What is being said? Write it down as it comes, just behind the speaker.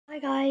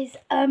guys,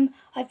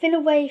 I've been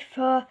away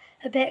for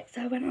a bit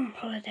because I went on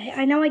holiday.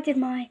 I know I did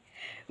my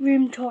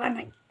room tour and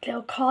like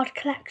little card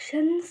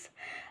collections,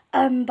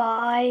 but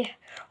I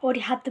already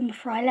had them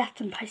before I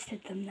left and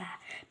posted them there.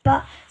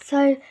 But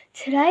so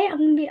today I'm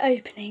going to be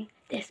opening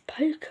this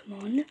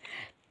Pokemon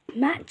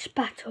Match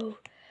Battle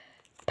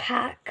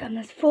pack, and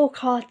there's 4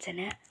 cards in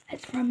it.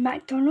 It's from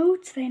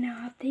McDonald's, they now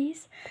have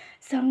these.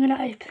 So I'm going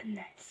to open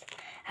this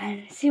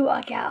and see what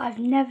I get. I've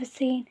never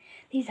seen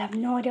these, I have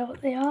no idea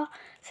what they are.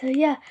 So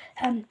yeah,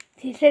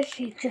 these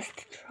literally just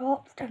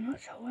dropped, I'm not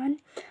sure when.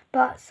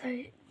 But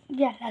so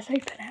yeah, let's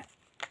open it.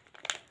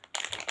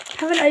 I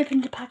haven't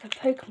opened a pack of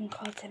Pokemon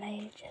cards in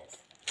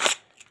ages.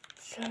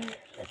 So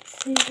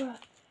let's see what,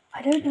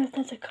 I don't know if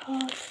there's a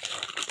card.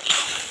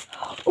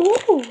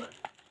 Ooh!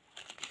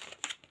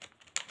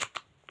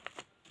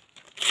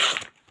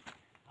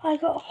 I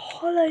got a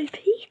Holo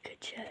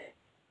Pikachu.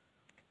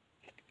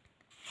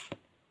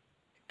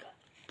 Got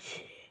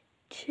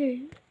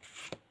two.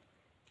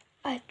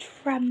 A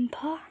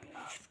Tramper,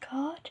 last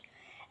card.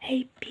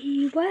 A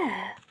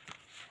Beware.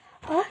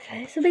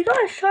 Okay, so we got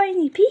a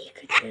shiny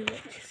Pikachu,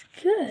 which is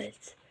good.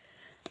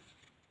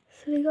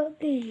 So we got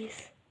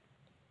these.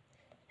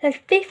 There's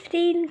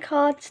 15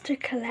 cards to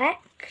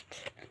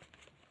collect.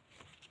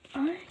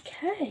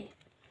 Okay,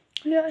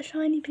 we got a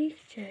shiny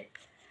Pikachu.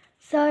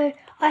 So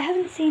I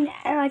haven't seen,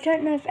 and I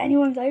don't know if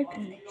anyone's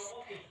opened these.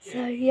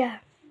 So yeah.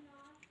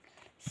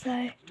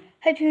 So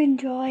hope you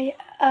enjoy.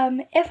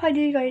 If I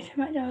do go to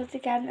McDonald's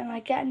again and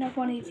I get another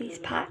one of these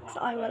packs,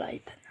 I will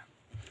open them.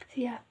 So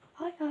yeah,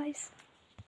 bye guys.